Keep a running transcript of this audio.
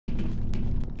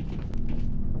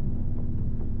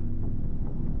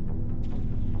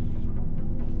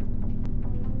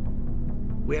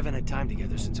We haven't had time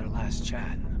together since our last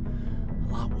chat.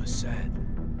 A lot was said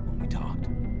when we talked.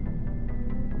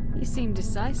 You seemed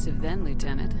decisive then,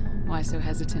 Lieutenant. Why so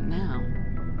hesitant now?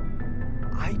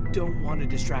 I don't want to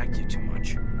distract you too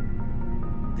much.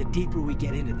 The deeper we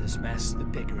get into this mess, the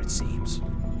bigger it seems.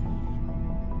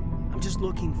 I'm just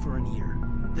looking for an ear.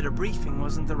 The debriefing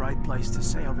wasn't the right place to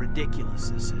say how ridiculous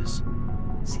this is.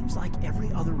 Seems like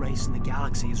every other race in the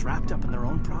galaxy is wrapped up in their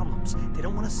own problems. They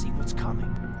don't want to see what's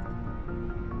coming.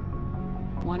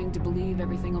 Wanting to believe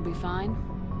everything will be fine?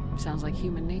 Sounds like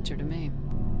human nature to me.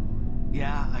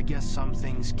 Yeah, I guess some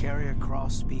things carry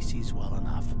across species well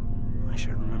enough. I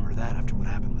should remember that after what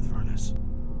happened with Vernus.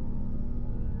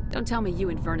 Don't tell me you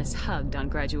and Vernus hugged on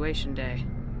graduation day.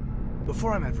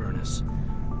 Before I met Vernus,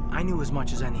 I knew as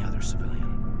much as any other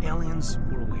civilian. Aliens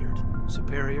were weird,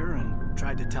 superior, and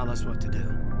tried to tell us what to do.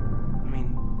 I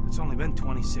mean, it's only been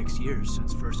 26 years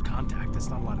since first contact. That's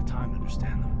not a lot of time to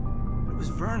understand them. But it was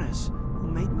Vernus who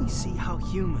made me see how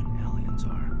human aliens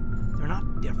are. They're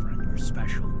not different or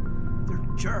special. They're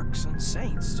jerks and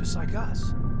saints, just like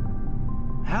us.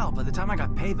 Hell, by the time I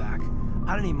got payback,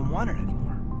 I didn't even want it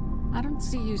anymore. I don't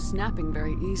see you snapping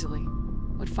very easily.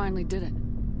 What finally did it?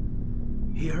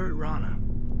 He hurt Rana.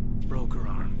 Broke her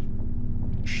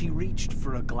arm. She reached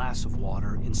for a glass of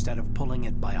water instead of pulling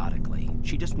it biotically.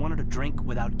 She just wanted a drink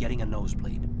without getting a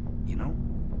nosebleed, you know?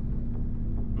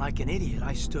 Like an idiot,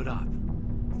 I stood up.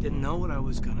 Didn't know what I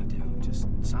was gonna do, just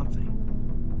something.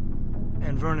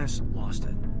 And Vernus lost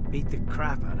it. Beat the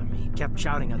crap out of me, kept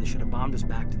shouting how they should have bombed us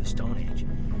back to the Stone Age.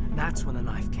 And that's when the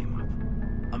knife came up.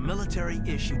 A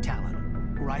military-issue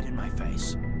talon, right in my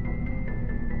face.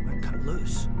 I cut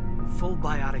loose. Full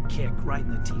biotic kick right in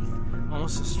the teeth.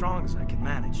 Almost as strong as I can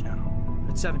manage now.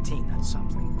 At 17, that's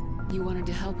something. You wanted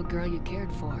to help a girl you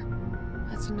cared for.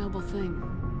 That's a noble thing.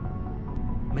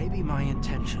 Maybe my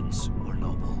intentions were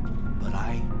noble, but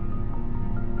I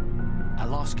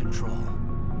lost control.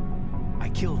 I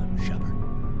killed him, Shepard.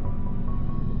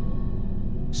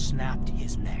 Snapped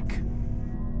his neck.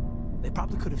 They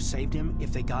probably could have saved him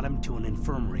if they got him to an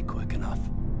infirmary quick enough.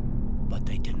 But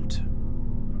they didn't.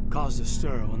 Caused a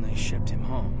stir when they shipped him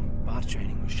home. Bot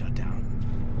training was shut down.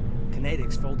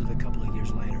 Kinetics folded a couple of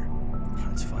years later.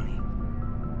 That's funny.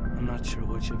 I'm not sure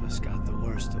which of us got the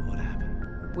worst of what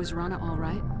happened. Was Rana all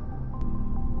right?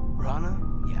 Rana?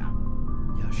 Yeah.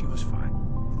 Yeah, she was fine.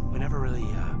 We never really,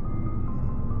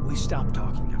 we stopped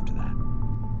talking after that.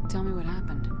 Tell me what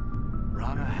happened.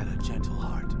 Rana had a gentle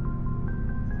heart.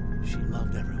 She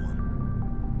loved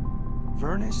everyone.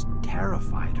 Vernus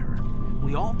terrified her.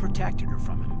 We all protected her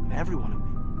from him, and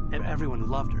everyone who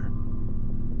loved her.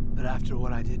 But after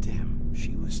what I did to him,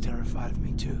 she was terrified of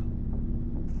me too.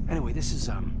 Anyway, this is,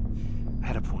 I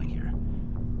had a point here.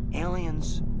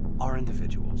 Aliens are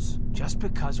individuals. Just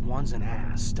because one's an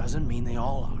ass doesn't mean they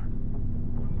all are.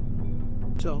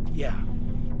 So, yeah,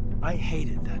 I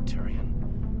hated that Turian.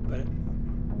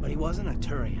 But he wasn't a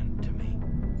Turian to me.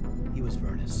 He was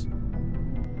Vernus.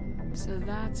 So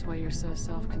that's why you're so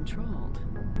self-controlled.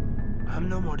 I'm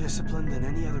no more disciplined than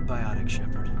any other biotic,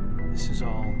 Shepard. This is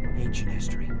all ancient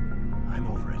history. I'm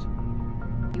over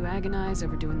it. You agonize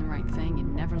over doing the right thing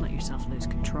and never let yourself lose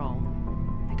control.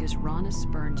 Because Rana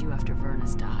spurned you after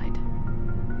Vernus died.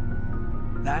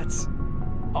 That's...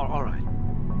 all right.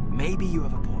 Maybe you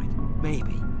have a point.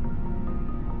 Maybe.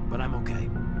 But I'm okay.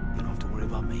 You don't have to worry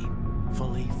about me.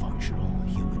 Fully functional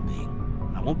human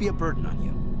being. I won't be a burden on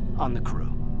you. On the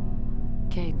crew.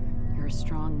 Caden, you're a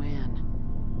strong man.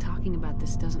 Talking about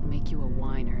this doesn't make you a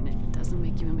whiner, and it doesn't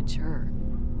make you immature.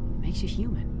 It makes you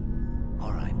human.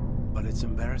 All right, but it's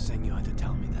embarrassing you had to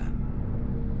tell me that.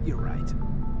 You're right.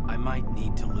 I might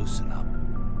need to loosen up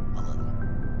a little.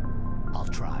 I'll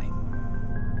try.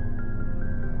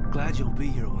 Glad you'll be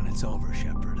here when it's over,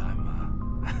 Shepard.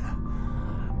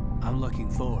 I'm looking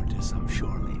forward to some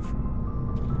shore leave.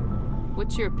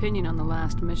 What's your opinion on the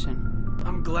last mission?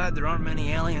 I'm glad there aren't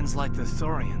many aliens like the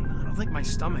Thorian. I don't think my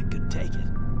stomach could take it.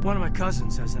 One of my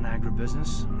cousins has an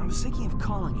agribusiness. I was thinking of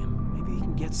calling him. Maybe he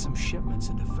can get some shipments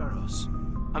into Ferros.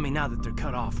 I mean, now that they're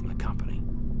cut off from the company.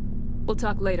 We'll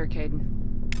talk later,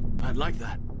 Caden. I'd like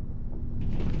that.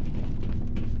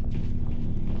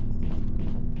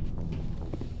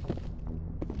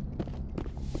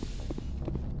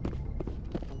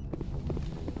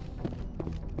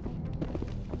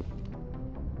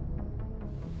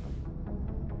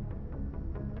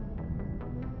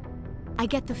 I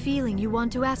get the feeling you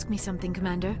want to ask me something,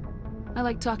 Commander. I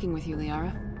like talking with you,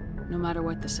 Liara. No matter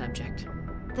what the subject.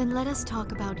 Then let us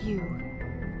talk about you.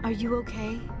 Are you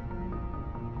okay?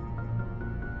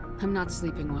 I'm not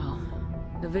sleeping well.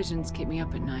 The visions keep me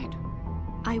up at night.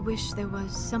 I wish there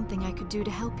was something I could do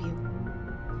to help you.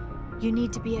 You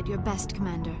need to be at your best,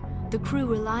 Commander. The crew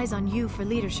relies on you for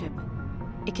leadership.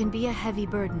 It can be a heavy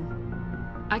burden.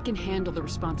 I can handle the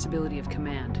responsibility of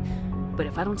command, but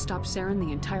if I don't stop Saren,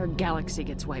 the entire galaxy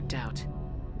gets wiped out.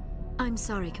 I'm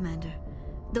sorry, Commander.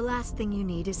 The last thing you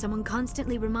need is someone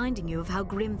constantly reminding you of how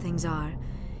grim things are.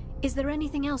 Is there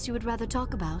anything else you would rather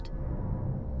talk about?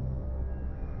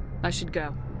 I should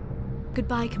go.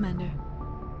 Goodbye, Commander.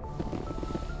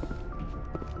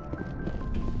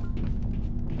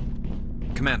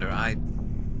 Commander,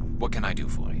 what can I do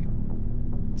for you?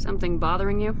 Something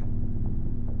bothering you?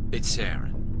 It's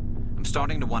Saren. I'm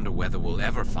starting to wonder whether we'll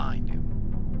ever find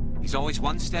him. He's always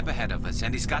one step ahead of us,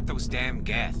 and he's got those damn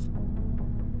Geth.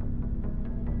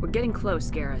 We're getting close,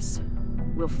 Garrus.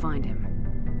 We'll find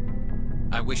him.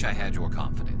 I wish I had your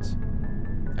confidence.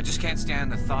 I just can't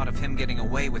stand the thought of him getting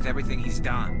away with everything he's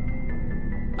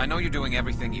done. I know you're doing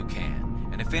everything you can,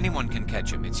 and if anyone can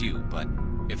catch him, it's you, but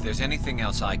if there's anything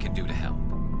else I can do to help,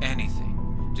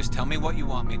 anything, just tell me what you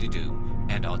want me to do,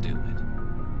 and I'll do it.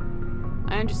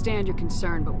 I understand your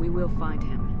concern, but we will find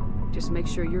him. Just make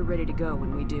sure you're ready to go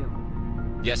when we do.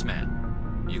 Yes,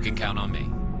 ma'am. You can count on me.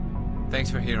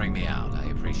 Thanks for hearing me out. I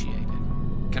appreciate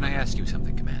it. Can I ask you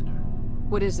something, Commander?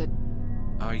 What is it?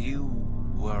 Are you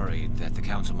worried that the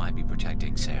Council might be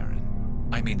protecting Saren?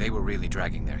 I mean, they were really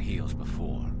dragging their heels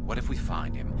before. What if we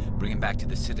find him, bring him back to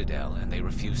the Citadel, and they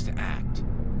refuse to act?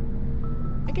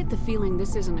 I get the feeling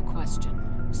this isn't a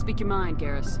question. Speak your mind,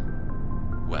 Garrus.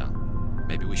 Well,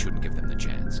 maybe we shouldn't give them the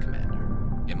chance, Commander.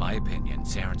 In my opinion,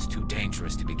 Saren's too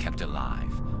dangerous to be kept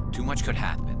alive. Too much could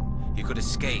happen. He could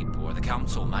escape, or the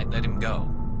Council might let him go.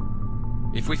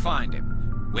 If we find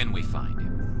him, when we find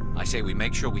him, I say we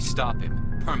make sure we stop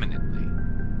him permanently.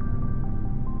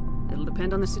 It'll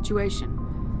depend on the situation.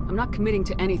 I'm not committing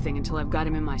to anything until I've got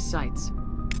him in my sights.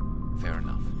 Fair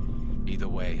enough. Either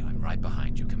way, I'm right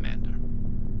behind you, Commander.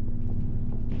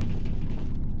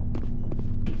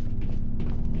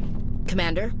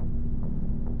 Commander?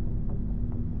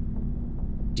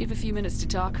 Do you have a few minutes to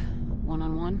talk?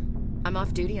 One-on-one? I'm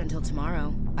off duty until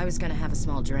tomorrow. I was gonna have a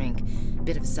small drink.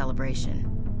 Bit of a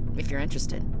celebration. If you're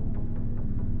interested.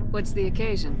 What's the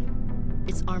occasion?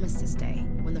 It's Armistice Day,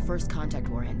 when the First Contact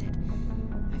War ended.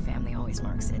 My family always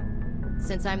marks it.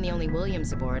 Since I'm the only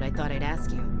Williams aboard, I thought I'd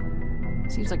ask you.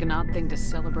 Seems like an odd thing to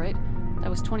celebrate. That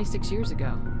was 26 years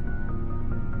ago.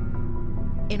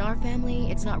 In our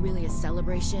family, it's not really a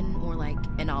celebration, more like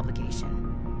an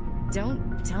obligation.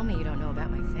 Don't tell me you don't know about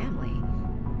my family.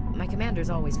 My commanders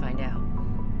always find out.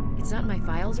 It's not in my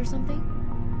files or something?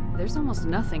 There's almost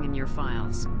nothing in your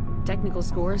files. Technical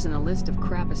scores and a list of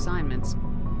crap assignments.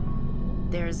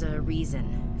 There's a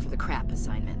reason for the crap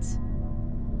assignments.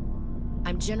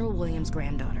 I'm General Williams'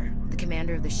 granddaughter, the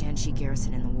commander of the Shanxi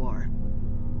garrison in the war.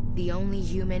 The only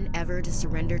human ever to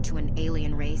surrender to an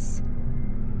alien race.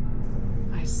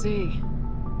 I see.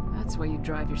 That's why you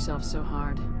drive yourself so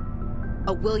hard.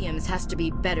 A Williams has to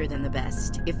be better than the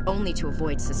best, if only to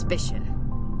avoid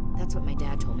suspicion. That's what my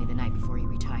dad told me the night before he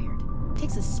retired. It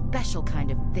takes a special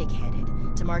kind of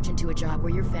thick-headed to march into a job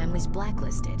where your family's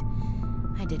blacklisted.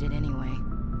 I did it anyway.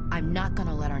 I'm not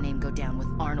gonna let our name go down with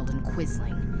Arnold and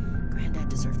Quisling. Granddad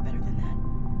deserved better than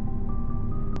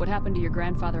that. What happened to your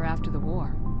grandfather after the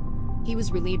war? He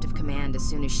was relieved of command as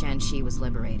soon as Shanxi was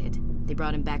liberated. They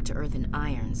brought him back to Earth in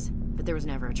irons, but there was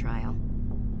never a trial.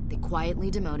 They quietly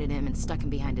demoted him and stuck him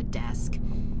behind a desk.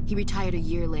 He retired a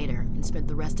year later and spent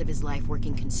the rest of his life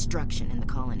working construction in the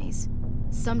colonies.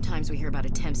 Sometimes we hear about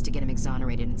attempts to get him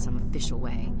exonerated in some official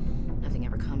way. Nothing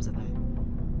ever comes of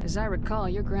them. As I recall,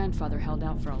 your grandfather held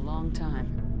out for a long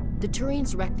time. The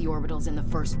Turians wrecked the orbitals in the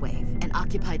first wave and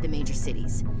occupied the major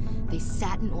cities. They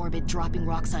sat in orbit, dropping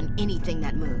rocks on anything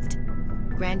that moved.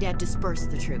 Granddad dispersed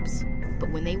the troops,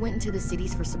 but when they went into the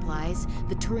cities for supplies,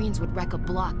 the Turians would wreck a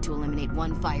block to eliminate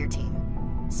one fire team.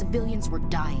 Civilians were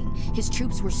dying, his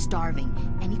troops were starving,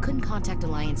 and he couldn't contact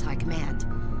Alliance High Command.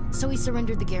 So he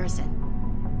surrendered the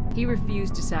garrison. He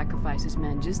refused to sacrifice his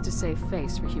men just to save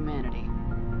face for humanity.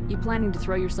 You planning to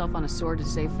throw yourself on a sword to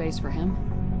save face for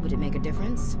him? Would it make a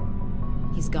difference?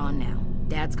 He's gone now.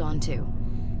 Dad's gone too.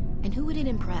 And who would it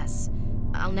impress?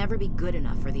 I'll never be good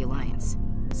enough for the Alliance.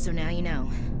 So now you know.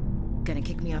 Gonna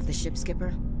kick me off the ship,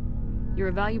 Skipper? You're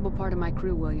a valuable part of my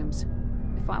crew, Williams.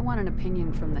 If I want an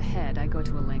opinion from the head, I go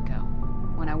to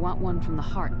Alenko. When I want one from the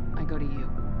heart, I go to you.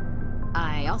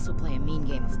 I also play a mean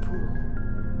game of pool.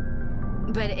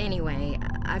 But anyway,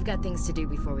 I've got things to do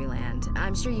before we land.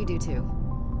 I'm sure you do too.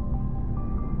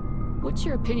 What's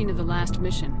your opinion of the last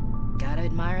mission? Gotta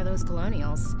admire those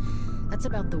colonials. That's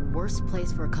about the worst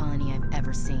place for a colony I've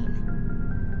ever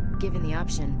seen. Given the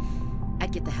option,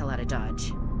 I'd get the hell out of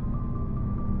Dodge.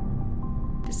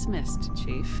 Dismissed,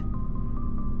 Chief.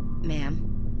 Ma'am.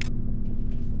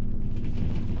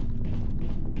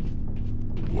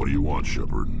 What do you want,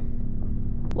 Shepard?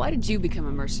 Why did you become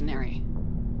a mercenary?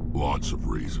 Lots of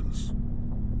reasons.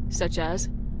 Such as?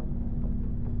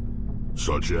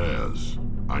 Such as,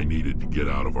 I needed to get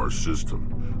out of our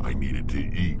system. I needed to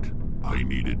eat. I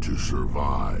needed to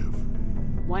survive.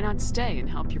 Why not stay and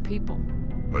help your people?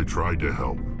 I tried to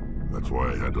help. That's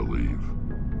why I had to leave.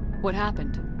 What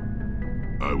happened?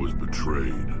 I was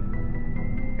betrayed.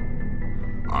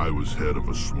 I was head of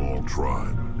a small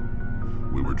tribe.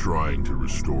 We were trying to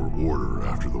restore order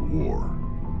after the war,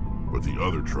 but the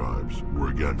other tribes were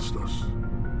against us.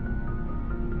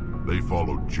 They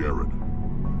followed Jared,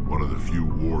 one of the few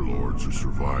warlords who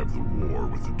survived the war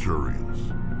with the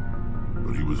Turians.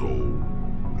 But he was old,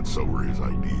 and so were his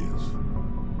ideas.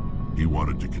 He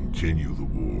wanted to continue the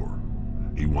war.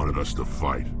 He wanted us to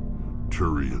fight.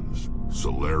 Turians,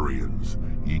 Solarians,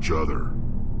 each other.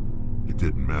 It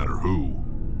didn't matter who,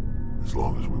 as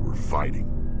long as we were fighting.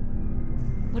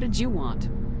 What did you want?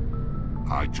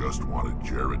 I just wanted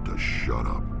Jared to shut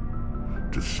up,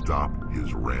 to stop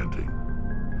his ranting.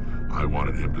 I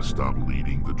wanted him to stop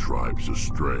leading the tribes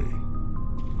astray.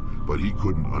 But he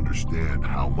couldn't understand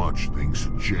how much things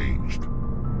had changed.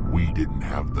 We didn't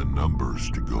have the numbers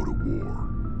to go to war.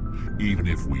 Even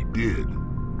if we did,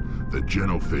 the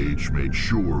genophage made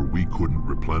sure we couldn't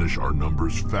replenish our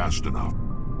numbers fast enough.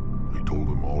 I told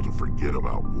them all to forget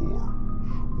about war.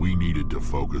 We needed to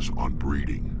focus on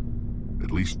breeding,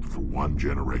 at least for one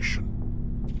generation.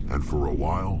 And for a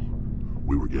while,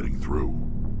 we were getting through.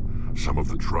 Some of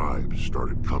the tribes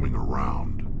started coming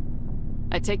around.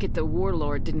 I take it the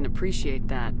warlord didn't appreciate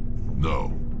that.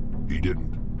 No, he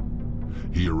didn't.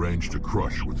 He arranged a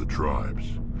crush with the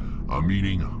tribes, a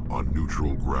meeting on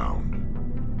neutral ground.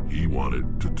 He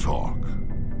wanted to talk.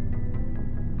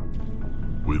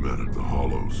 We met at the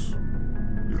Hollows,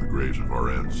 near the graves of our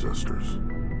ancestors.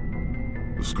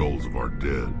 The skulls of our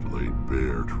dead laid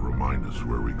bare to remind us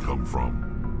where we come from,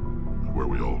 and where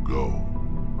we all go.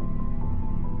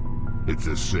 It's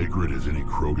as sacred as any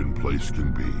Krogan place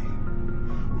can be.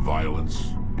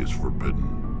 Violence is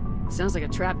forbidden. Sounds like a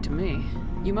trap to me.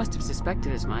 You must have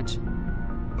suspected as much.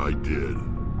 I did.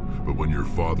 But when your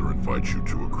father invites you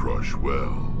to a crush,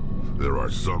 well, there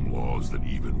are some laws that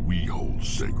even we hold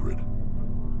sacred.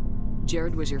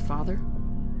 Jared was your father?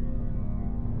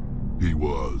 He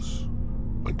was.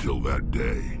 Until that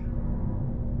day.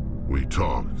 We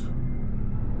talked,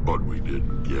 but we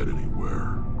didn't get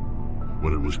anywhere.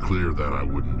 When it was clear that I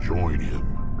wouldn't join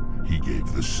him, he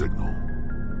gave the signal.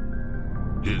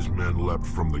 His men leapt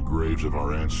from the graves of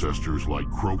our ancestors like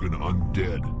Krogan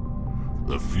undead.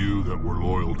 The few that were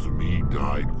loyal to me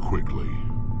died quickly.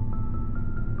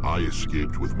 I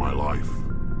escaped with my life,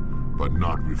 but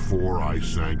not before I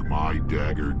sank my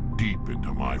dagger deep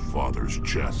into my father's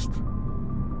chest.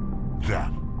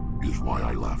 That is why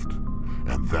I left,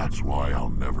 and that's why I'll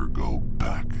never go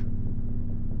back.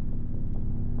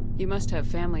 You must have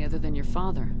family other than your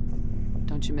father.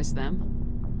 Don't you miss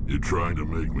them? You're trying to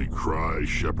make me cry,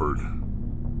 Shepard.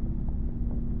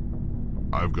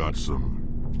 I've got some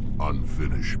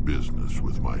unfinished business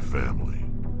with my family,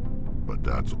 but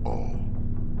that's all.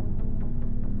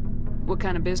 What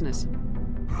kind of business?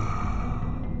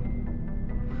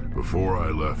 Before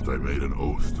I left, I made an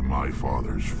oath to my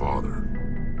father's father.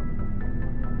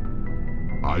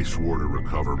 I swore to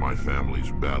recover my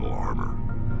family's battle armor.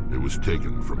 It was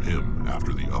taken from him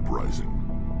after the uprising.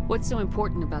 What's so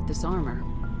important about this armor?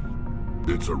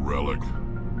 It's a relic.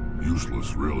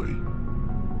 Useless, really.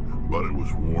 But it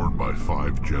was worn by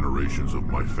 5 generations of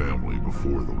my family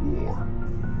before the war.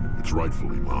 It's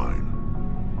rightfully mine.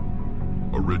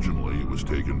 Originally, it was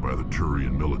taken by the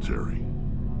Turian military.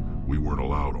 We weren't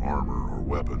allowed armor or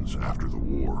weapons after the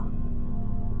war.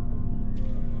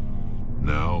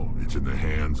 Now, it's in the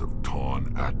hands of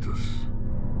Ton Actus,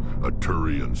 a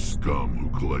Turian scum who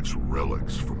collects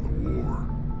relics from the war.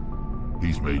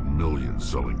 He's made millions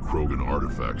selling Krogan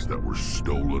artifacts that were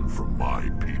stolen from my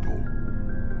people.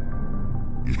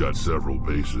 He's got several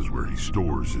bases where he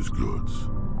stores his goods,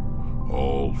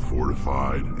 all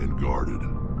fortified and guarded.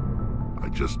 I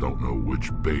just don't know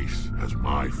which base has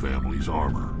my family's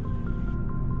armor.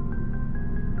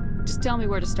 Just tell me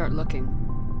where to start looking.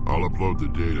 I'll upload the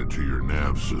data to your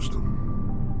nav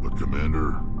system. But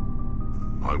Commander,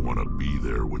 I want to be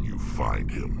there when you find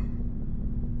him.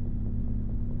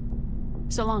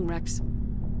 So long, Rex.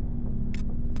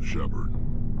 Shepard.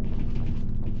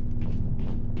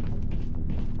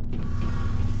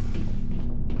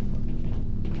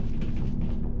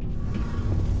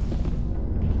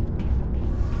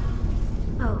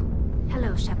 Oh,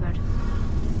 hello, Shepard.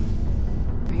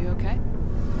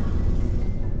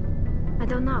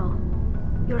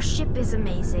 Your ship is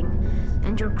amazing,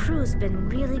 and your crew's been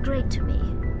really great to me,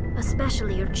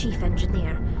 especially your chief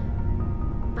engineer.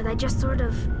 But I just sort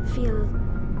of feel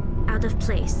out of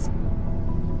place.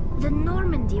 The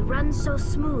Normandy runs so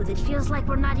smooth it feels like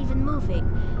we're not even moving,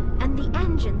 and the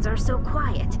engines are so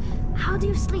quiet. How do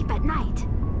you sleep at night?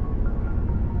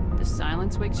 The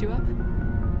silence wakes you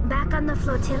up? Back on the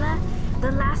flotilla,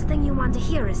 the last thing you want to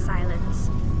hear is silence.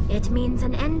 It means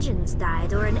an engine's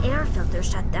died or an air filter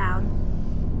shut down.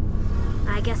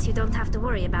 I guess you don't have to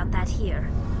worry about that here.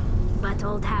 But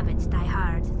old habits die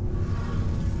hard.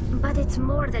 But it's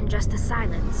more than just the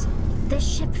silence. This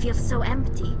ship feels so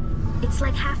empty. It's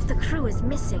like half the crew is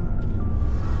missing.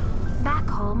 Back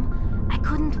home, I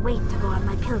couldn't wait to go on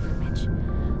my pilgrimage.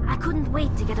 I couldn't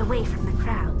wait to get away from the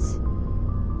crowds.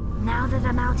 Now that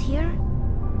I'm out here,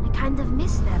 I kind of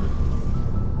miss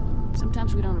them.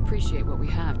 Sometimes we don't appreciate what we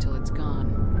have till it's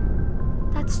gone.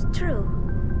 That's true.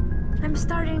 I'm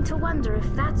starting to wonder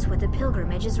if that's what the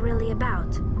pilgrimage is really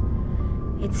about.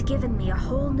 It's given me a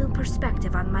whole new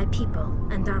perspective on my people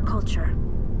and our culture.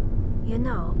 You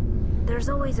know, there's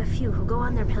always a few who go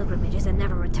on their pilgrimages and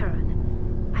never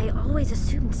return. I always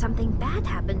assumed something bad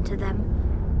happened to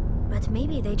them, but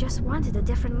maybe they just wanted a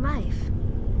different life.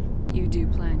 You do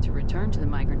plan to return to the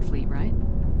migrant fleet, right?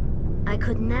 I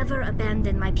could never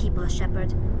abandon my people,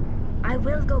 Shepard. I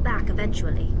will go back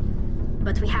eventually,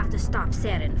 but we have to stop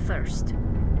Saren first.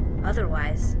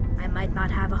 Otherwise, I might not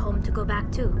have a home to go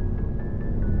back to.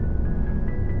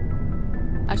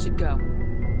 I should go.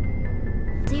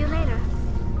 See you later.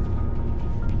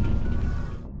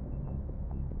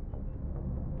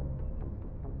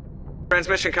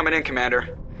 Transmission coming in,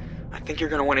 Commander. I think you're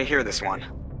gonna want to hear this one.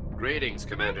 Greetings,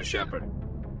 Commander Shepard.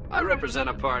 I represent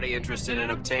a party interested in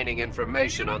obtaining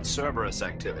information on Cerberus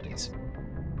activities.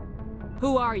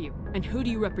 Who are you, and who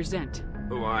do you represent?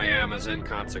 Who I am is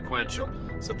inconsequential.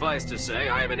 Suffice to say,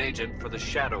 I am an agent for the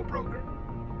Shadow Broker.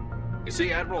 You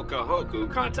see, Admiral Kahoku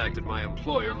contacted my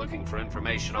employer looking for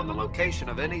information on the location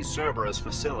of any Cerberus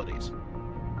facilities.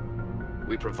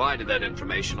 We provided that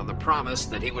information on the promise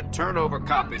that he would turn over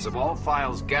copies of all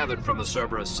files gathered from the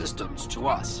Cerberus systems to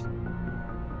us.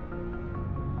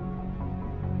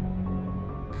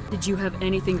 Did you have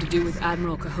anything to do with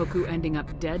Admiral Kahoku ending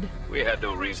up dead? We had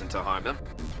no reason to harm him.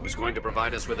 He was going to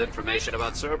provide us with information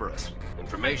about Cerberus.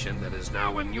 Information that is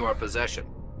now in your possession.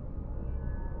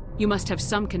 You must have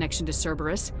some connection to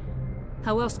Cerberus.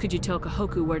 How else could you tell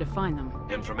Kahoku where to find them?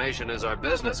 Information is our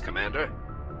business, Commander.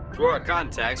 Through our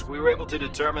contacts, we were able to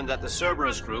determine that the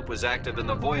Cerberus group was active in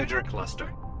the Voyager cluster.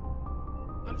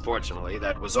 Unfortunately,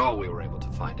 that was all we were able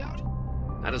to find out.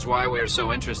 That is why we are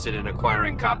so interested in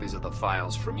acquiring copies of the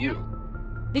files from you.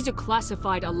 These are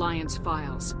classified Alliance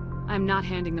files. I'm not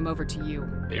handing them over to you.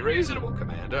 Be reasonable,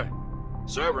 Commander.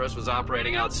 Cerberus was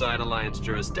operating outside Alliance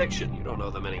jurisdiction. You don't owe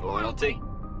them any loyalty.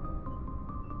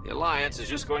 The Alliance is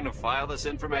just going to file this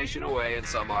information away in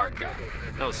some archive.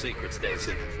 No secret stays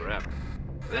hidden forever.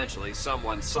 Eventually,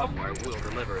 someone somewhere will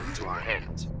deliver it into our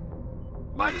hands.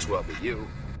 Might as well be you.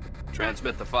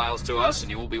 Transmit the files to us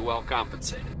and you will be well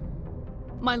compensated.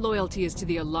 My loyalty is to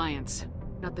the Alliance,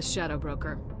 not the Shadow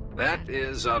Broker. That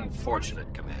is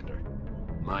unfortunate, Commander.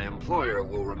 My employer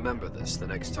will remember this the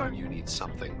next time you need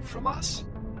something from us.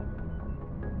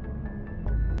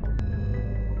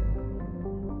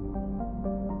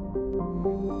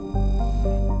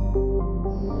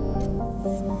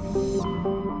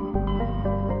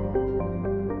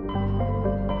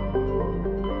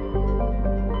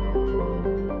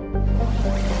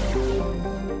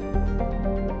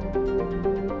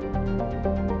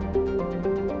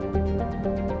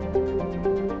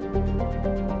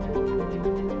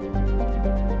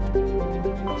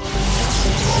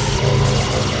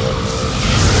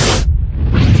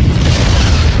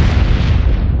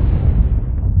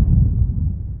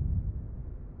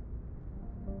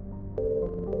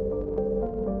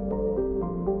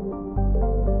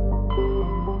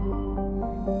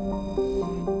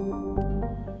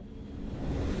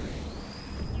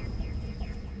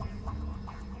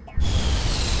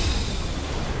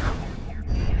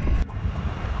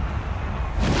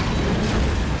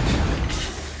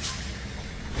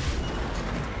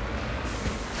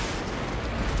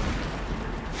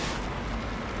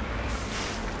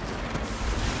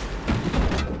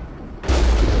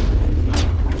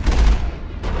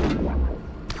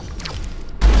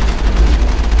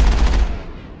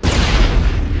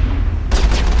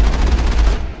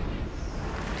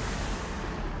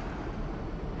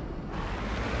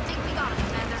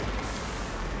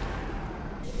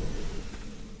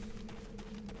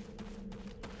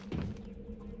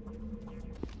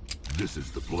 This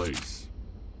is the place.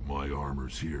 My armor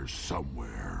papers here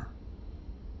somewhere.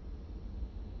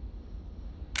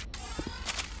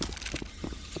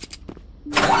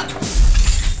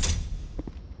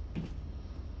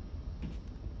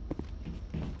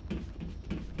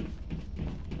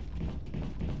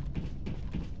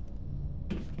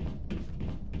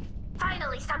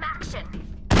 Finally, some action!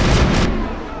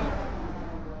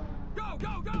 Go,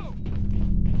 go, go!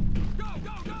 Go,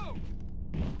 go, go!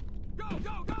 Go,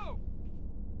 go, go!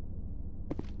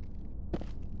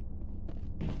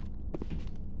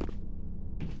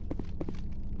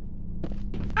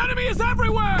 Enemy is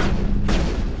everywhere!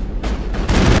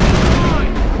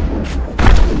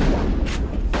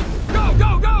 Go,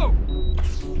 go, go!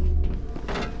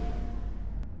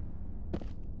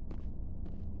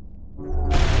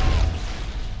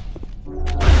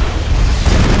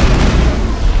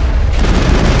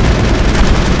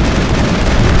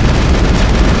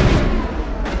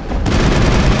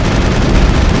 Go,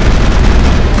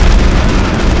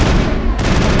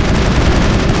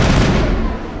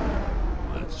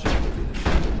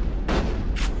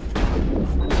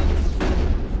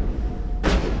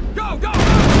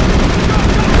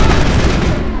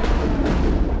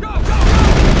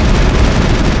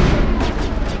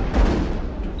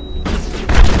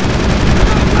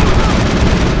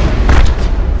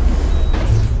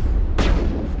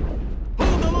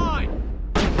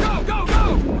 go,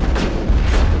 go!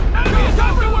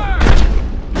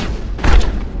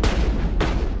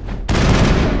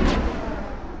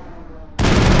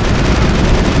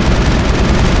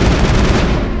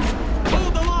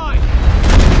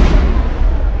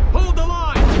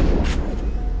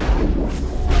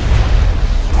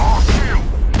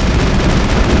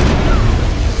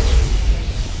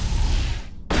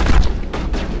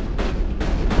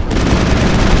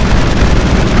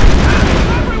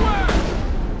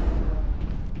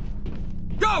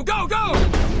 Go, go, go!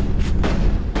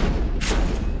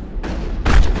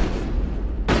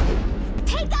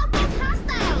 Take out those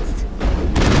hostiles!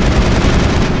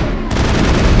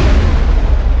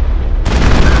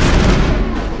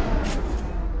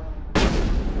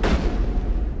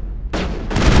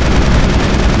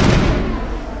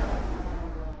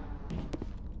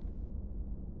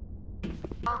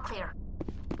 All clear.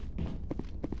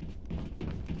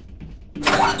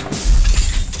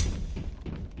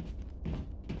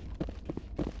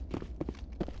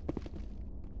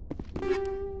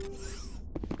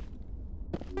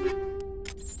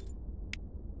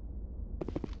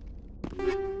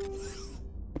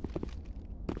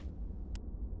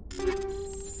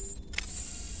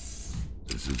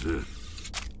 This is it.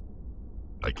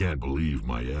 I can't believe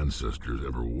my ancestors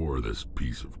ever wore this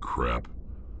piece of crap,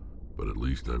 but at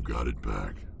least I've got it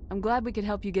back. I'm glad we could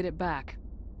help you get it back.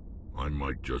 I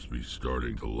might just be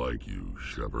starting to like you,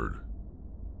 Shepard.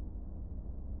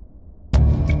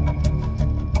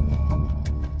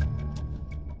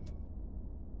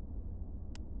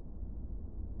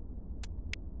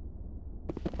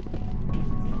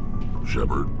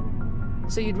 Shepard,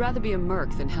 So you'd rather be a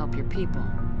merc than help your people?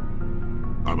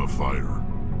 I'm a fighter.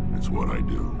 It's what I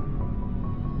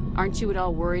do. Aren't you at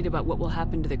all worried about what will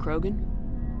happen to the Krogan?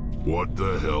 What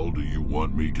the hell do you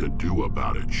want me to do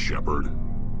about it, Shepard?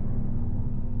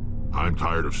 I'm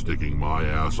tired of sticking my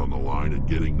ass on the line and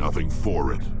getting nothing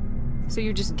for it. So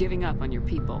you're just giving up on your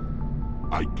people?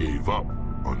 I gave up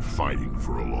on fighting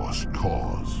for a lost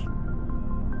cause.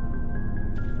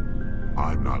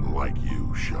 I'm not like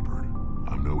you, Shepard.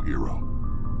 I'm no hero.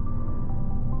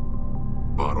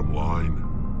 Bottom line,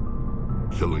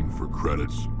 killing for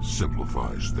credits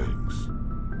simplifies things.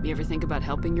 You ever think about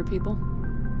helping your people?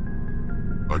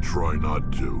 I try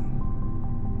not to.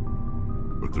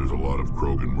 But there's a lot of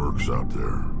Krogan mercs out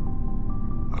there.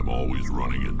 I'm always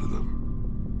running into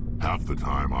them. Half the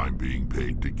time I'm being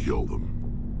paid to kill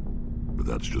them. But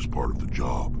that's just part of the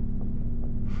job.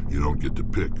 You don't get to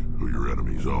pick who your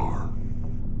enemies are.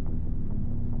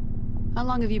 How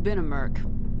long have you been a merc?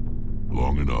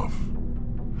 Long enough.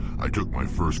 I took my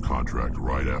first contract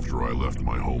right after I left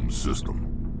my home system.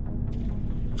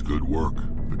 It's good work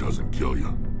if it doesn't kill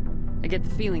you. I get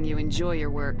the feeling you enjoy your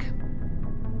work.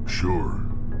 Sure.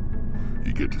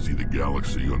 You get to see the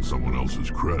galaxy on someone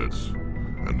else's credits,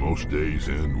 and most days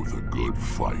end with a good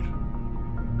fight.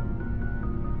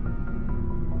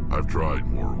 I've tried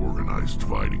more organized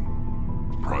fighting,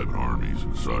 private armies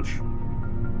and such,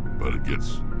 but it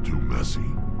gets too messy.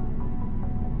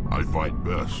 I fight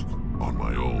best on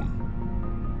my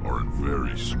own, or in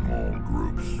very small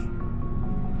groups.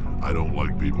 I don't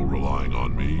like people relying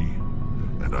on me,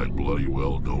 and I bloody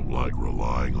well don't like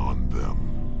relying on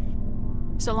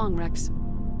them. So long, Rex.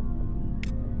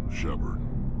 Shepard.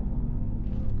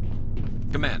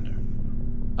 Commander,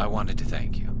 I wanted to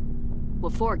thank you.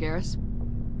 What for, Garrus?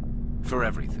 For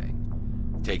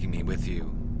everything. Taking me with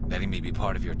you, letting me be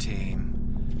part of your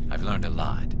team. I've learned a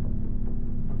lot.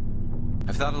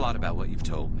 I've thought a lot about what you've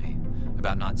told me.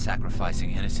 About not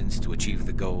sacrificing innocence to achieve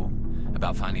the goal.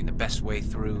 About finding the best way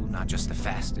through, not just the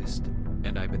fastest.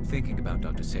 And I've been thinking about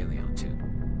Dr. Saleon, too.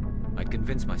 I'd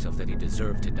convinced myself that he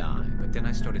deserved to die, but then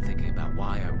I started thinking about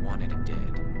why I wanted him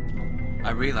dead.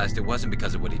 I realized it wasn't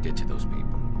because of what he did to those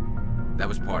people. That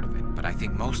was part of it, but I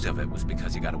think most of it was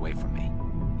because he got away from me.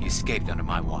 He escaped under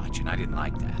my watch, and I didn't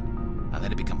like that. I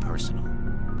let it become personal.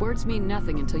 Words mean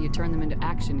nothing until you turn them into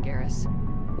action, Garrus.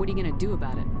 What are you gonna do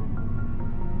about it?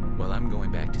 Well, I'm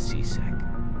going back to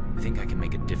CSEC. I think I can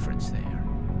make a difference there.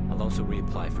 I'll also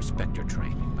reapply for Spectre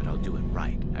training, but I'll do it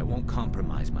right. I won't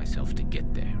compromise myself to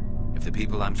get there. If the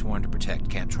people I'm sworn to protect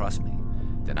can't trust me,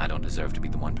 then I don't deserve to be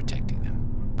the one protecting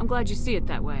them. I'm glad you see it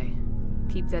that way.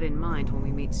 Keep that in mind when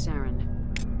we meet Saren.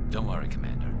 Don't worry,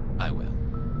 Commander. I will.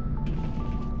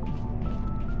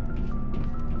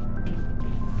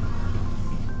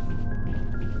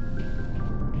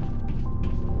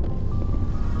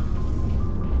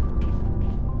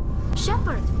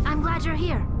 Shepard, I'm glad you're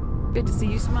here. Good to see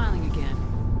you smiling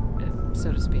again,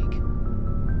 so to speak.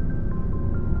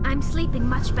 I'm sleeping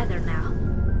much better now.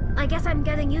 I guess I'm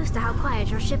getting used to how quiet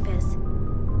your ship is.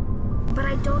 But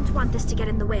I don't want this to get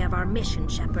in the way of our mission,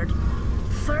 Shepard.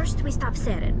 First, we stop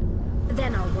Saren.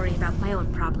 Then I'll worry about my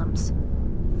own problems.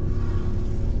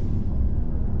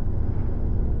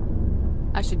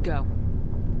 I should go.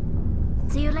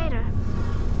 See you later.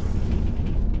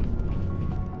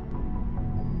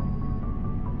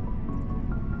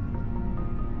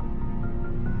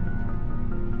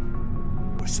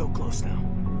 We're so close now.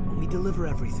 When we deliver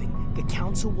everything, the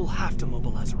Council will have to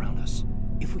mobilize around us.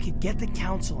 If we could get the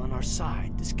Council on our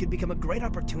side, this could become a great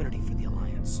opportunity for the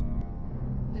Alliance.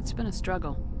 It's been a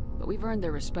struggle, but we've earned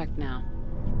their respect now.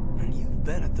 And you've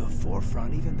been at the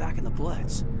forefront even back in the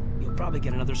Blitz. You'll probably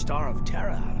get another Star of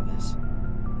Terra out of this.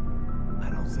 I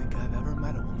don't think I've ever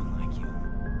met a woman like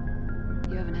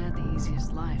you. You haven't had the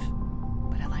easiest life,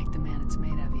 but I like the man it's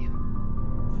made of you.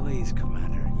 Please,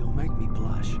 Commander, you'll make me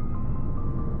blush.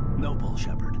 No bull,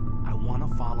 Shepard. I want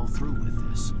to follow through with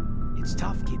this. It's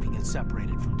tough keeping it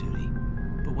separated from duty,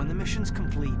 but when the mission's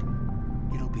complete,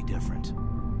 it'll be different.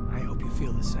 I hope you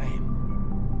feel the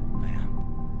same,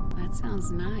 man. That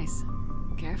sounds nice.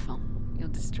 Careful. You'll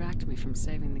distract me from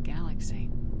saving the galaxy.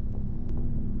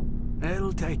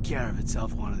 It'll take care of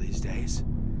itself one of these days.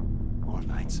 Or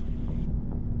nights.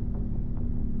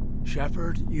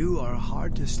 Shepard, you are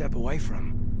hard to step away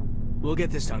from. We'll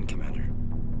get this done, Commander.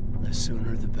 The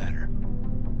sooner the better.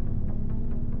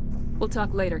 We'll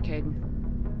talk later,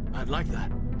 Caden. I'd like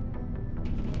that.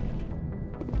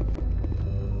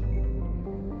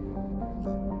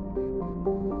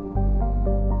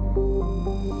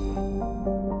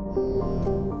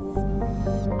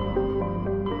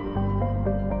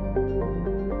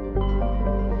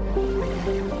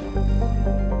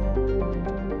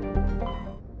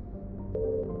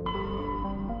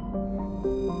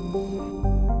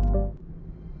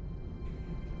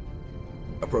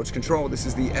 Approach control, this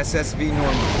is the SSV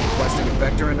Normandy, requesting a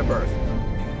vector into berth.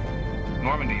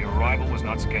 Normandy, your arrival was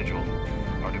not scheduled.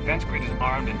 Our defense grid is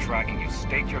armed and tracking you.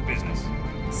 State your business.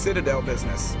 Citadel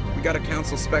business. We got a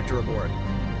Council Spectre aboard.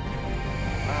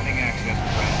 Granting access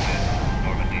granted,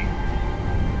 Normandy.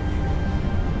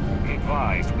 Be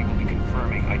advised, we will be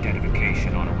confirming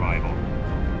identification on arrival.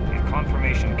 If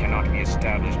confirmation cannot be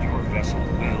established, your vessel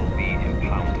will be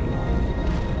impounded.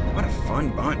 What a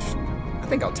fun bunch. I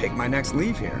think I'll take my next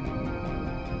leave here.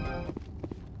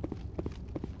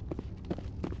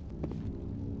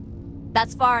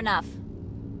 That's far enough.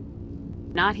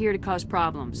 Not here to cause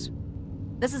problems.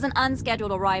 This is an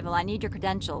unscheduled arrival. I need your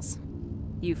credentials.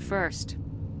 You first.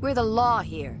 We're the law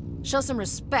here. Show some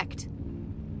respect.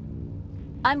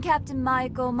 I'm Captain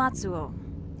Maiko Matsuo,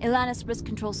 Ilanis Risk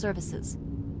Control Services.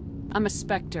 I'm a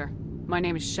Spectre. My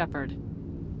name is Shepard.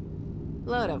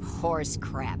 Load of horse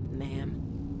crap, ma'am.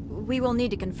 We will need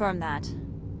to confirm that.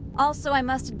 Also, I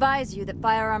must advise you that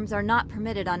firearms are not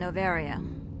permitted on Novaria.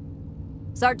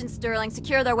 Sergeant Sterling,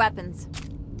 secure their weapons.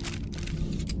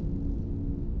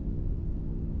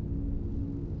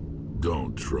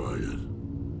 Don't try it.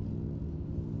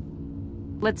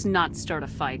 Let's not start a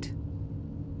fight.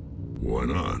 Why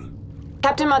not?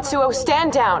 Captain Matsuo,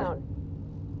 stand down!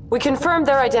 We confirmed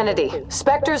their identity.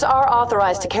 Spectres are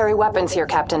authorized to carry weapons here,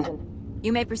 Captain.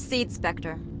 You may proceed,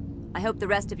 Spectre. I hope the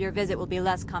rest of your visit will be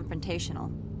less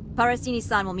confrontational.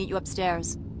 Parasini-san will meet you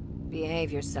upstairs.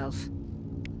 Behave yourself.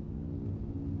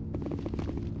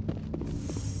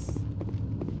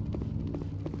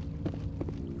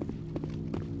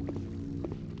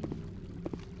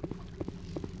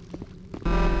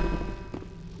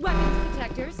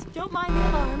 Don't mind the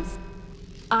alarms.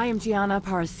 I am Gianna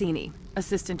Parasini,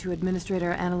 assistant to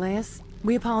Administrator Ananias.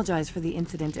 We apologize for the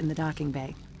incident in the docking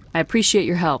bay. I appreciate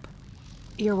your help.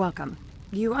 You're welcome.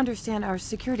 You understand our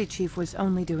security chief was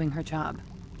only doing her job.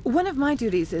 One of my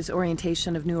duties is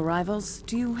orientation of new arrivals.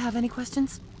 Do you have any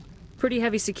questions? Pretty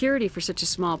heavy security for such a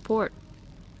small port.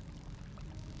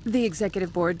 The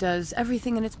executive board does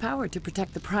everything in its power to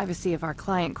protect the privacy of our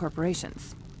client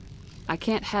corporations. I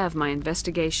can't have my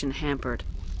investigation hampered.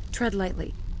 Tread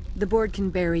lightly. The board can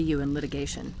bury you in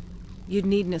litigation. You'd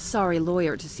need an Asari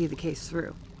lawyer to see the case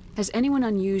through. Has anyone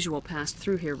unusual passed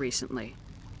through here recently?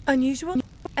 Unusual?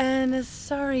 An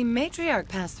Asari matriarch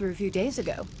passed through a few days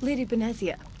ago. Lady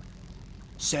Benezia.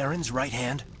 Saren's right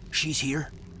hand? She's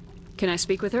here? Can I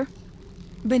speak with her?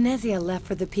 Benezia left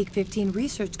for the Peak 15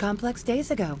 research complex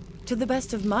days ago. To the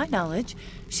best of my knowledge,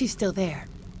 she's still there.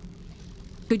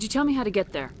 Could you tell me how to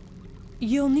get there?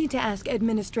 You'll need to ask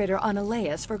Administrator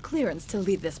Ananias for clearance to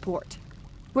leave this port.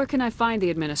 Where can I find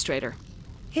the Administrator?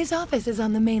 His office is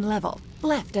on the main level,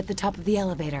 left at the top of the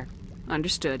elevator.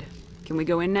 Understood. Can we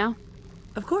go in now?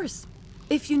 Of course.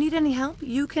 If you need any help,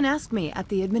 you can ask me at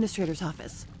the Administrator's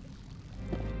office.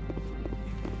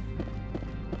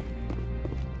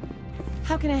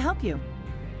 How can I help you?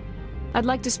 I'd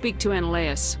like to speak to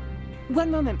Ananias.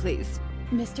 One moment, please.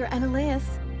 Mr. Ananias?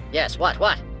 Yes, what?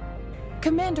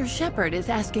 Commander Shepard is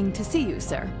asking to see you,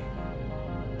 sir.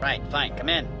 Right, fine, come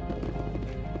in.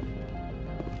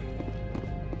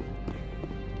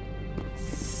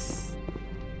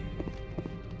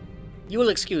 You will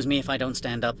excuse me if I don't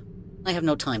stand up. I have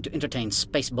no time to entertain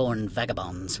spaceborne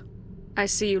vagabonds. I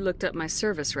see you looked up my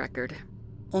service record.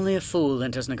 Only a fool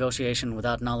enters negotiation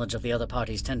without knowledge of the other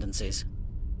party's tendencies.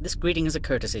 This greeting is a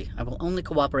courtesy. I will only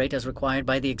cooperate as required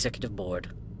by the Executive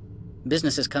Board.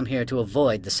 Businesses come here to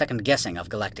avoid the second guessing of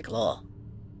galactic law.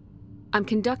 I'm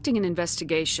conducting an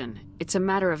investigation. It's a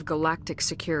matter of galactic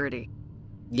security.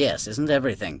 Yes, isn't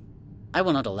everything? I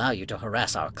will not allow you to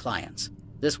harass our clients.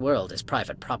 This world is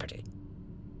private property.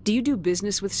 Do you do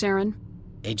business with Saren?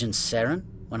 Agent Saren?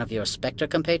 One of your Spectre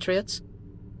compatriots?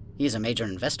 He is a major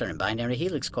investor in Binary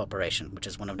Helix Corporation, which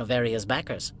is one of Novaria's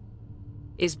backers.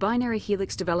 Is Binary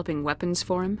Helix developing weapons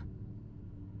for him?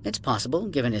 It's possible,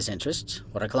 given his interests.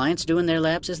 What our clients do in their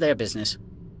labs is their business.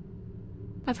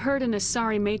 I've heard an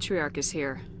Asari matriarch is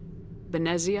here.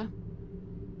 Benezia?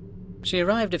 She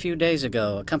arrived a few days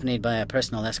ago, accompanied by a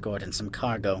personal escort and some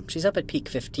cargo. She's up at Peak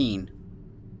 15.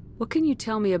 What can you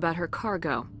tell me about her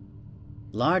cargo?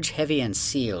 Large, heavy, and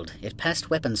sealed. It passed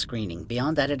weapons screening.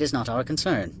 Beyond that, it is not our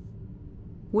concern.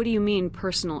 What do you mean,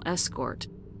 personal escort?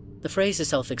 The phrase is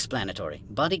self-explanatory.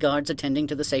 Bodyguards attending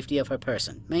to the safety of her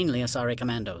person, mainly Asari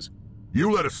commandos.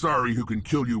 You let Asari who can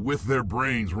kill you with their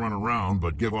brains run around,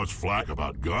 but give us flack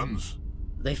about guns?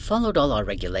 They followed all our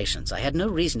regulations. I had no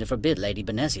reason to forbid Lady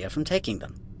Benezia from taking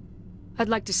them. I'd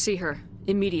like to see her,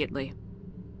 immediately.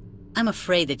 I'm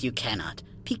afraid that you cannot.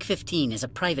 Peak 15 is a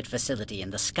private facility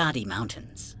in the Skadi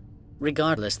Mountains.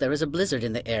 Regardless, there is a blizzard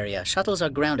in the area. Shuttles are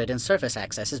grounded and surface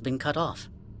access has been cut off.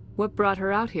 What brought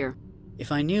her out here?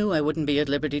 If I knew, I wouldn't be at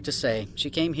liberty to say. She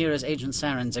came here as Agent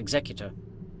Saren's executor.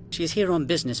 She is here on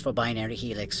business for Binary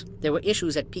Helix. There were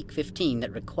issues at Peak 15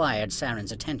 that required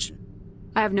Saren's attention.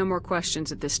 I have no more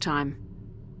questions at this time.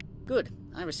 Good.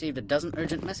 I received a dozen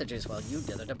urgent messages while you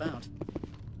dithered about.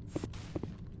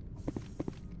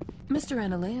 Mr.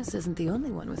 Ananias isn't the only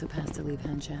one with a pass to leave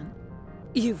Hanshan.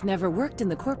 You've never worked in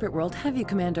the corporate world, have you,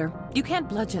 Commander? You can't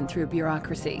bludgeon through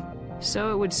bureaucracy.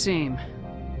 So it would seem.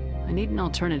 I need an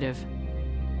alternative.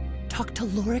 Talk to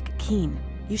Lorik Keen.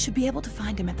 You should be able to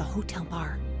find him at the hotel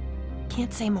bar.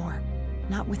 Can't say more.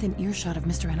 Not within earshot of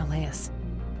Mr. Ananias.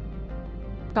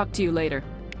 Talk to you later.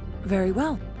 Very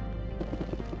well.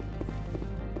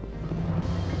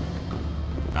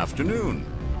 Afternoon.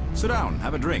 Sit down,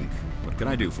 have a drink. What can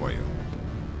I do for you?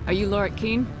 Are you Lorik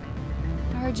Keen?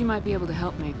 I heard you might be able to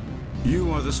help me.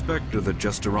 You are the Spectre that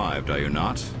just arrived, are you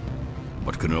not?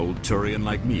 What can an old Turian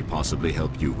like me possibly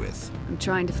help you with? I'm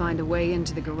trying to find a way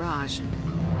into the garage.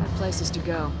 I have places to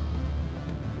go.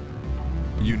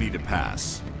 You need a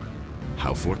pass.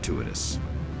 How fortuitous.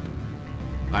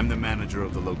 I'm the manager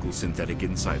of the local Synthetic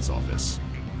Insights office.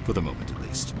 For the moment, at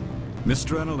least.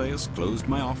 Mr. Ananias closed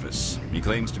my office. He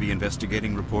claims to be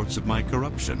investigating reports of my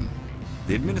corruption.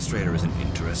 The administrator is an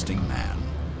interesting man.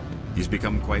 He's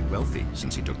become quite wealthy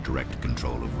since he took direct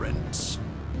control of rents.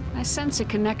 I sense a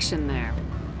connection there.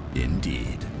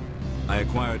 Indeed. I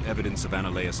acquired evidence of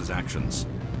Ananias' actions.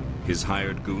 His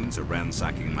hired goons are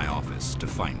ransacking my office to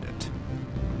find it.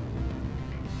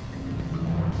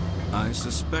 I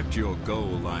suspect your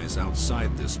goal lies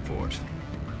outside this port.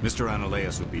 Mr.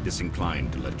 Ananias would be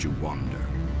disinclined to let you wander.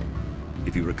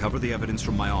 If you recover the evidence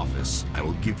from my office, I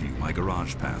will give you my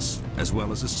garage pass, as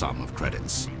well as a sum of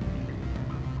credits.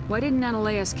 Why didn't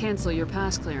Ananias cancel your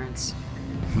pass clearance?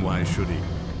 Why should he?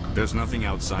 There's nothing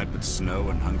outside but snow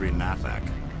and hungry Nathak.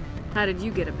 How did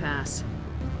you get a pass?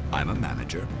 I'm a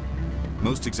manager.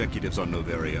 Most executives on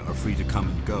Noveria are free to come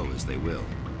and go as they will.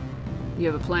 You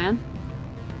have a plan?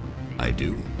 I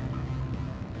do.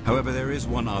 However, there is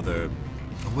one other...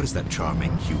 What is that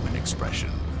charming human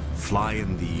expression? Fly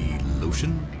in the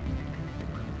lotion?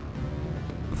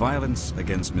 Violence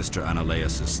against Mr.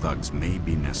 Ananias' thugs may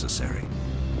be necessary.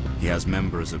 He has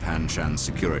members of Han Shan's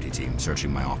security team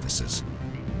searching my offices.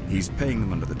 He's paying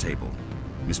them under the table.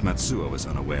 Miss Matsuo is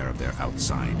unaware of their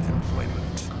outside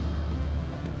employment.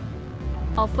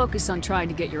 I'll focus on trying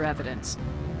to get your evidence.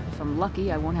 If I'm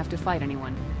lucky, I won't have to fight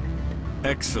anyone.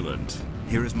 Excellent.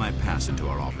 Here is my pass into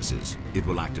our offices. It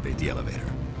will activate the elevator.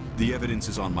 The evidence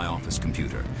is on my office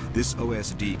computer. This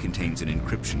OSD contains an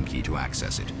encryption key to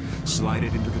access it. Slide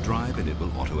it into the drive and it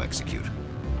will auto-execute.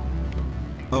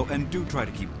 Oh, and do try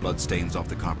to keep bloodstains off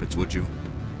the carpets, would you?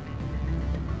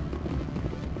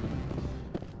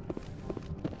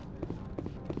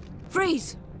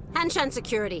 Freeze! Hanshan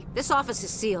Security. This office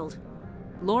is sealed.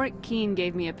 Lorik Keene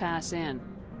gave me a pass in.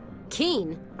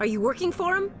 Keene? Are you working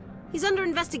for him? He's under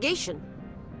investigation.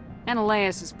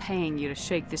 Ananias is paying you to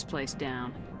shake this place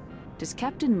down. Does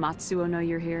Captain Matsuo know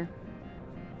you're here?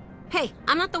 Hey,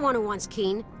 I'm not the one who wants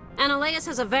Keene. Ananias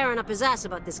has a Varen up his ass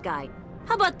about this guy.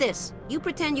 How about this? You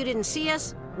pretend you didn't see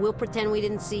us, we'll pretend we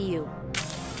didn't see you.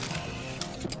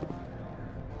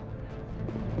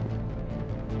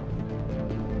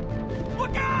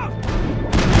 Look out!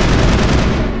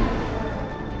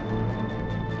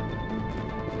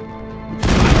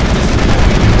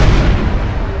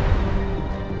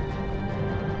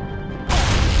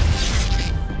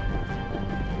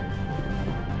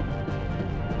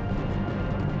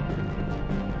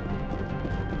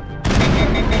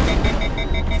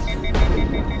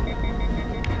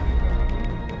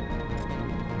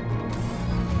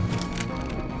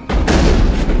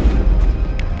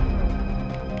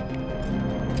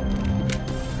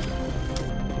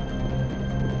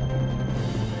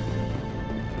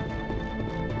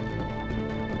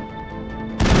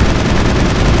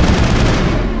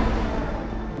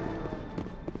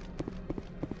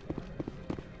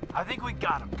 I think we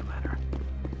got him, Commander.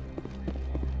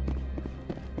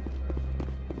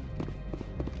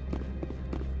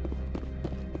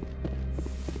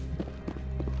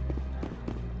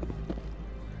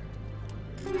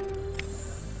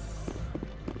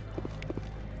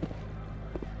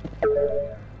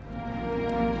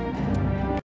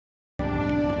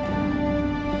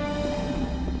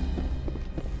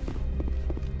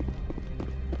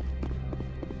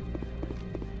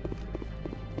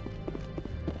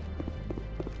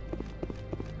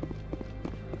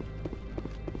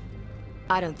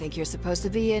 I don't think you're supposed to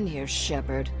be in here,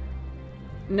 Shepard.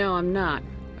 No, I'm not.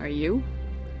 Are you?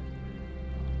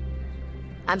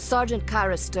 I'm Sergeant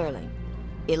Kyra Sterling,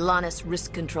 Ilanis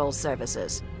Risk Control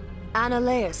Services.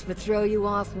 Ananias would throw you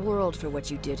off-world for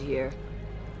what you did here.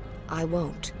 I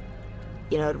won't.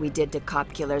 You know what we did to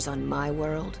cop killers on my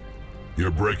world?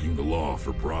 You're breaking the law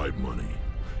for bribe money.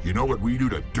 You know what we do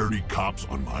to dirty cops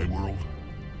on my world?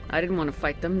 I didn't want to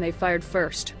fight them. They fired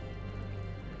first.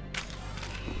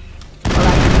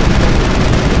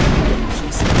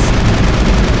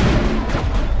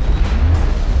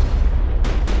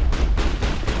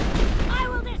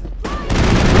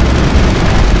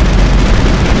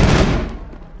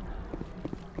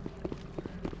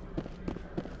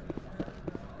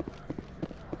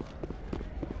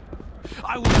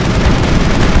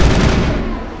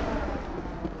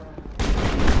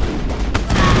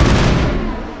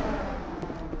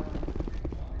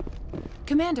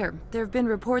 Commander, there have been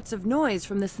reports of noise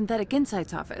from the Synthetic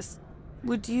Insights office.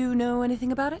 Would you know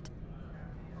anything about it?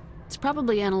 It's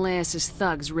probably Ananias'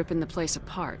 thugs ripping the place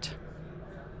apart.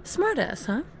 Smartass,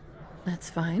 huh? That's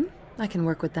fine. I can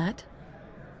work with that.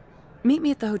 Meet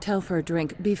me at the hotel for a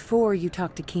drink before you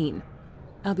talk to Keene.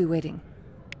 I'll be waiting.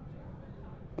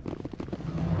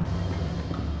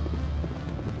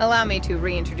 Allow me to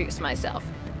reintroduce myself.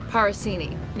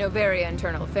 Parasini, Noveria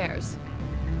Internal Affairs.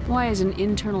 Why is an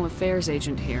internal affairs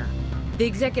agent here? The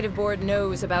executive board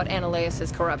knows about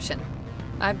Ananias' corruption.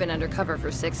 I've been undercover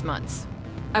for 6 months.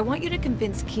 I want you to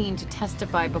convince Keene to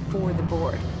testify before the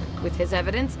board. With his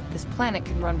evidence, this planet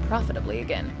can run profitably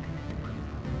again.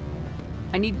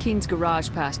 I need Keene's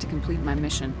garage pass to complete my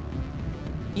mission.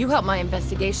 You help my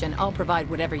investigation, I'll provide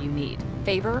whatever you need.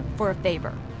 Favor for a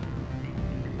favor.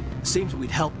 Seems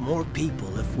we'd help more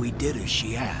people if we did as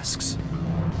she asks.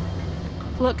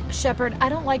 Look, Shepard, I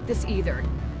don't like this either.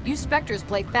 You Spectres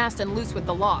play fast and loose with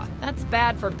the law. That's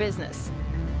bad for business.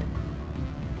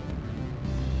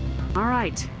 All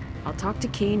right. I'll talk to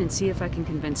Keen and see if I can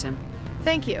convince him.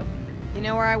 Thank you. You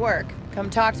know where I work.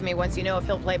 Come talk to me once you know if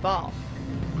he'll play ball.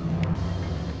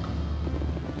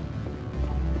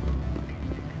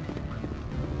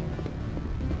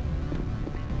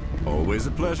 Always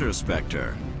a pleasure,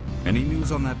 Spectre. Any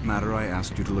news on that matter I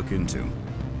asked you to look into?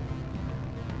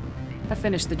 I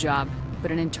finished the job,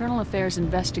 but an internal affairs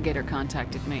investigator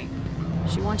contacted me.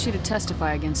 She wants you to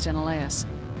testify against Analeas.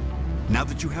 Now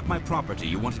that you have my property,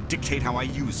 you want to dictate how I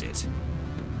use it.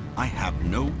 I have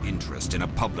no interest in a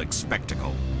public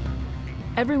spectacle.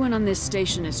 Everyone on this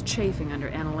station is chafing under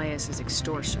Analeas'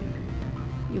 extortion.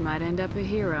 You might end up a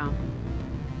hero.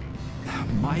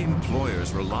 My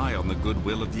employers rely on the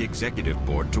goodwill of the executive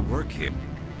board to work here.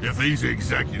 If these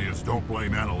executives don't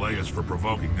blame Analeas for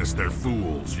provoking this, they're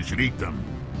fools. You should eat them.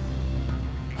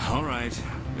 All right.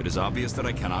 It is obvious that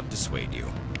I cannot dissuade you.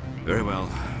 Very well.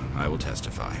 I will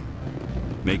testify.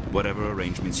 Make whatever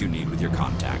arrangements you need with your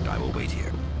contact. I will wait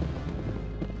here.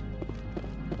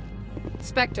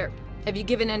 Spectre, have you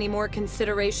given any more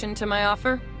consideration to my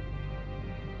offer?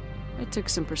 It took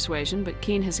some persuasion, but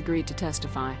Keen has agreed to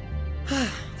testify.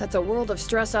 That's a world of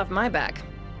stress off my back.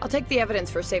 I'll take the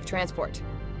evidence for safe transport.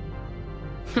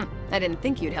 I didn't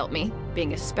think you'd help me,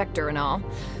 being a Spectre and all.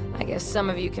 I guess some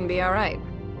of you can be alright.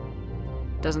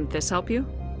 Doesn't this help you?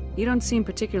 You don't seem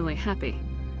particularly happy.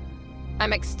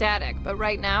 I'm ecstatic, but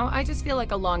right now, I just feel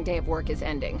like a long day of work is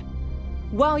ending.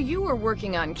 While you were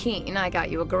working on Keen, I got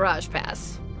you a garage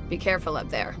pass. Be careful up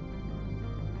there.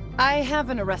 I have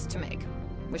an arrest to make.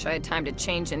 Wish I had time to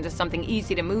change into something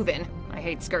easy to move in. I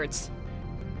hate skirts.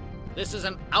 This is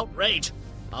an outrage.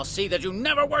 I'll see that you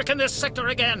never work in this sector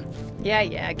again.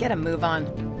 Yeah, get a move on.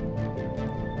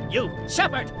 You,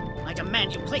 Shepard! I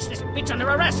demand you place this bitch under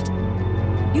arrest!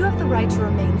 You have the right to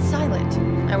remain silent.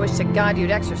 I wish to God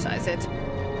you'd exercise it.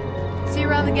 See you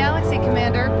around the galaxy,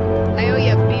 Commander. I owe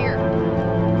you a beer.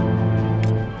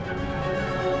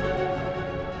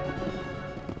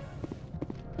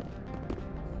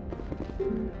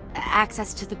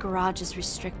 Access to the garage is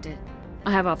restricted.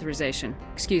 I have authorization.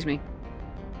 Excuse me.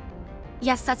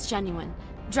 Yes, that's genuine.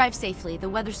 Drive safely. The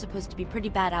weather's supposed to be pretty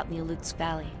bad out in the Alutsk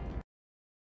Valley.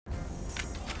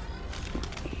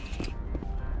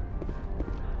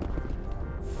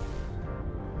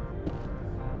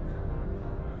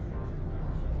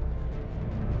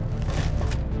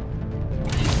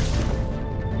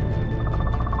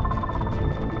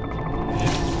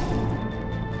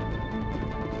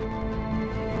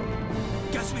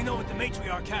 Guess we know what the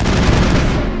matriarch has.